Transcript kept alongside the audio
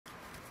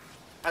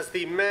As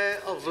the Mayor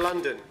of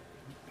London,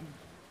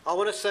 I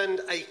want to send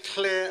a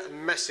clear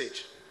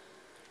message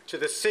to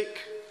the sick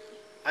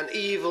and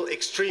evil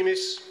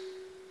extremists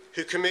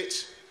who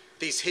commit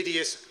these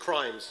hideous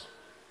crimes.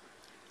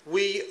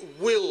 We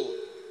will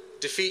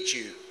defeat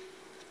you.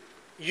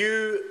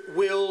 You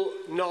will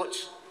not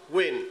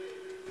win.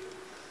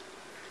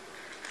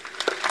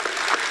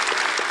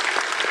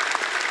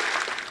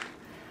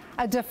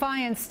 A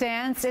defiant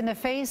stance in the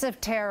face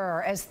of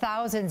terror as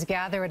thousands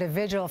gather at a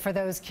vigil for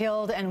those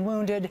killed and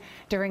wounded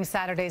during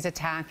Saturday's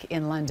attack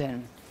in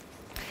London.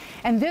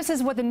 And this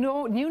is what the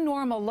new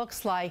normal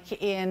looks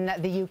like in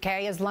the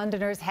UK as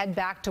Londoners head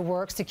back to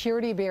work.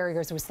 Security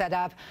barriers were set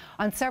up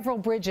on several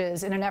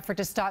bridges in an effort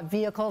to stop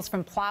vehicles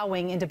from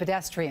plowing into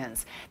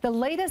pedestrians. The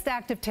latest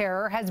act of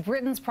terror has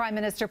Britain's Prime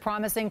Minister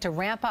promising to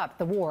ramp up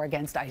the war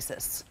against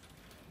ISIS.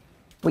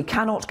 We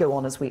cannot go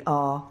on as we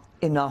are.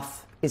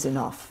 Enough is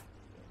enough.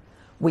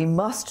 We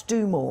must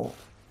do more,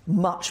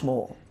 much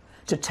more,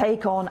 to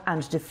take on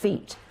and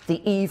defeat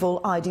the evil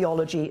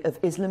ideology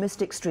of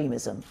Islamist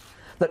extremism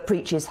that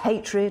preaches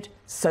hatred,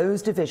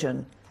 sows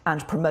division,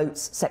 and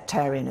promotes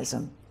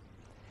sectarianism.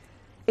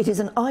 It is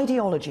an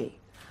ideology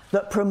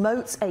that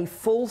promotes a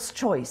false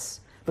choice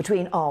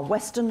between our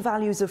Western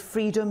values of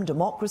freedom,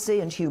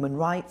 democracy, and human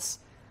rights,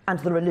 and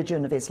the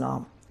religion of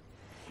Islam.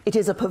 It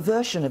is a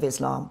perversion of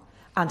Islam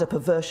and a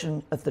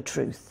perversion of the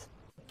truth.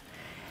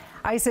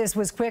 ISIS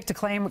was quick to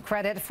claim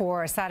credit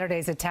for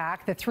Saturday's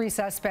attack. The 3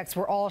 suspects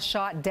were all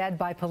shot dead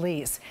by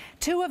police.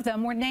 2 of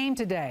them were named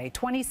today.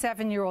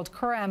 27-year-old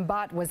Khurram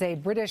Butt was a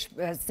British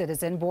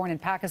citizen born in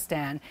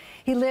Pakistan.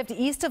 He lived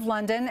east of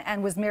London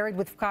and was married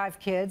with 5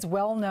 kids,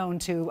 well known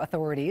to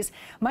authorities.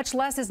 Much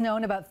less is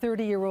known about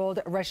 30-year-old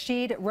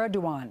Rashid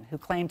Redouane, who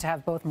claimed to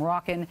have both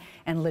Moroccan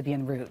and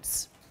Libyan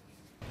roots.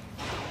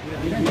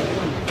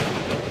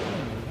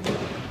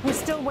 We're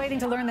still waiting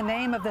to learn the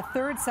name of the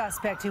 3rd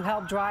suspect who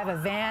helped drive a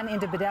van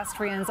into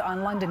pedestrians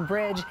on London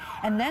Bridge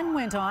and then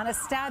went on a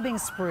stabbing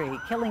spree,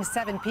 killing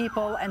 7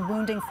 people and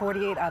wounding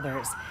 48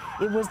 others.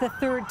 It was the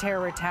 3rd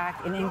terror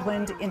attack in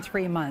England in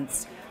 3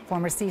 months.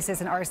 Former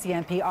CSIS and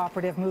RCMP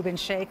operative Mubin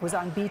Sheikh was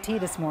on BT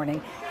this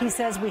morning. He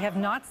says we have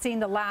not seen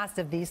the last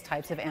of these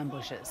types of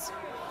ambushes.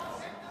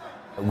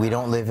 We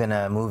don't live in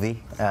a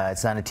movie.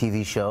 It's not a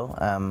TV show.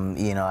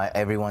 You know,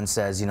 everyone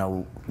says, you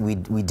know, we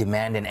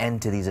demand an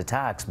end to these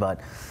attacks, but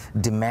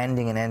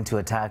demanding an end to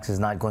attacks is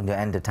not going to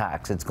end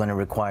attacks. It's going to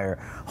require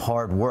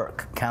hard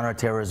work,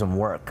 counterterrorism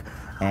work.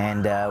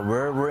 And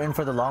we're in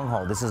for the long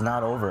haul. This is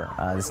not over.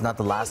 This is not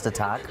the last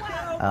attack.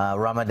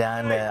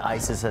 Ramadan,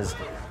 ISIS has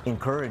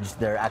encouraged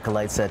their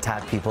acolytes to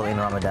attack people in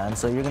Ramadan.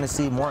 So you're going to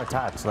see more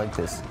attacks like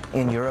this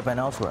in Europe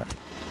and elsewhere.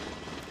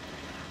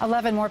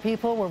 11 more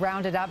people were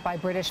rounded up by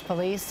British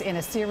police in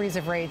a series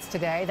of raids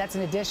today. That's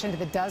in addition to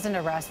the dozen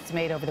arrests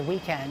made over the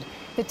weekend.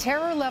 The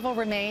terror level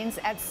remains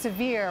at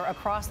severe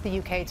across the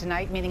UK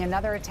tonight, meaning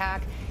another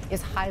attack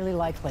is highly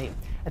likely.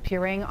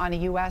 Appearing on a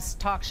U.S.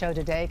 talk show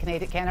today,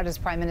 Canada's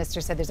Prime Minister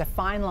said there's a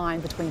fine line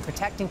between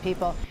protecting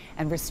people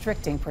and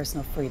restricting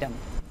personal freedom.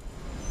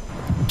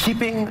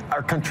 Keeping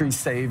our country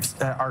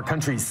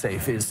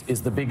safe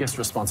is the biggest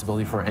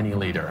responsibility for any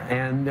leader.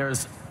 And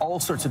there's all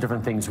sorts of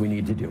different things we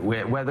need to do,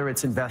 whether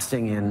it's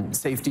investing in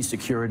safety,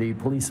 security,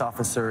 police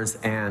officers,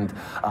 and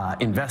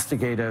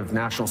investigative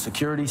national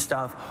security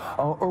stuff,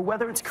 or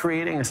whether it's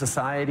creating a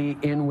society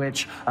in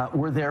which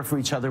we're there for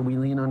each other, we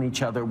lean on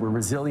each other, we're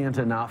resilient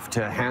enough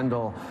to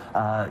handle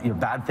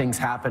bad things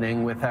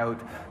happening without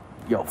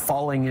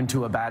falling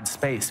into a bad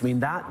space. I mean,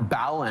 that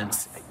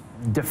balance,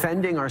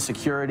 defending our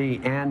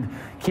security and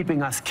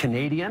keeping us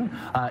Canadian,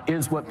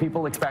 is what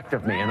people expect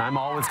of me, and I'm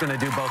always going to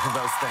do both of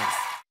those things.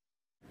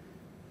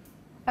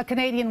 A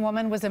Canadian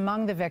woman was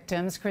among the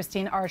victims.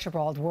 Christine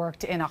Archibald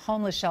worked in a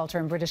homeless shelter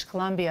in British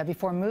Columbia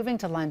before moving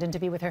to London to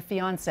be with her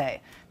fiancé.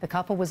 The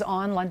couple was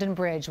on London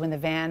Bridge when the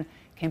van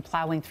came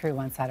plowing through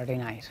on Saturday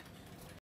night.